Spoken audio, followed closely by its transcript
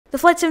The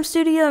FlightSim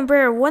Studio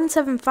Embraer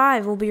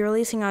 175 will be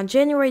releasing on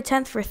January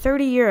 10th for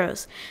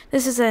 €30.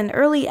 This is an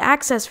early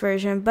access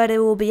version, but it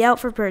will be out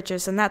for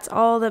purchase, and that's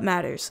all that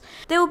matters.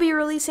 They will be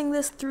releasing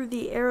this through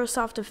the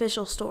Aerosoft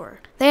official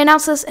store. They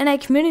announced this in a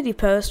community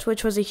post,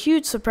 which was a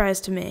huge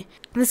surprise to me.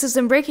 This is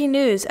in breaking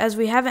news, as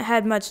we haven't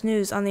had much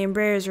news on the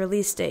Embraer's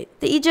release date.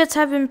 The E-Jets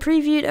have been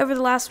previewed over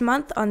the last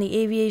month on the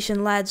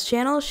Aviation Lads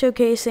channel,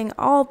 showcasing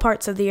all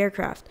parts of the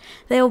aircraft.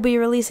 They will be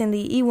releasing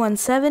the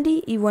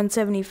E170,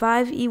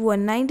 E175,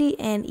 E190,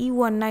 and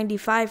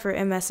E195 for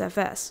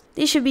MSFS.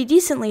 These should be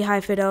decently high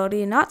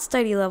fidelity, not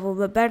steady level,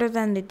 but better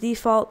than the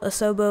default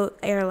Asobo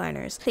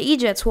airliners. The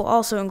E-Jets will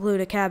also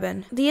include a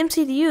cabin. The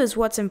MCDU is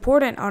what's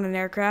important on an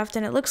aircraft,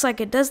 and it looks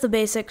like it does the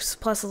basics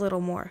plus a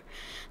little more.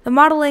 The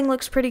modeling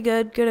looks pretty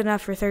good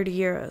enough for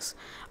 €30.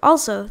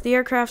 Also, the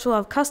aircraft will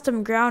have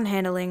custom ground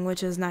handling,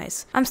 which is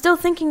nice. I'm still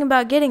thinking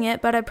about getting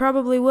it, but I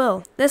probably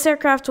will. This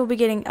aircraft will be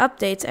getting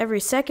updates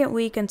every second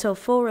week until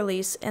full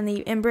release, and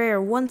the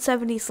Embraer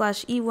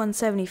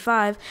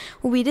 170/E175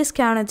 will be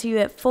discounted to you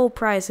at full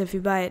price if you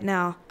buy it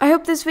now. I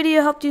hope this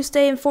video helped you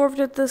stay informed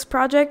with this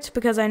project,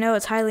 because I know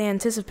it's highly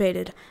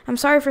anticipated. I'm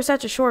sorry for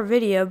such a short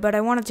video, but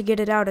I wanted to get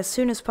it out as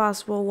soon as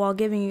possible while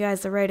giving you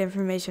guys the right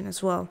information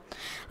as well.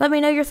 Let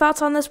me know your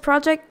thoughts on this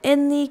project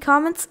in the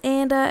comments,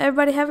 and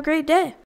everybody have a great day.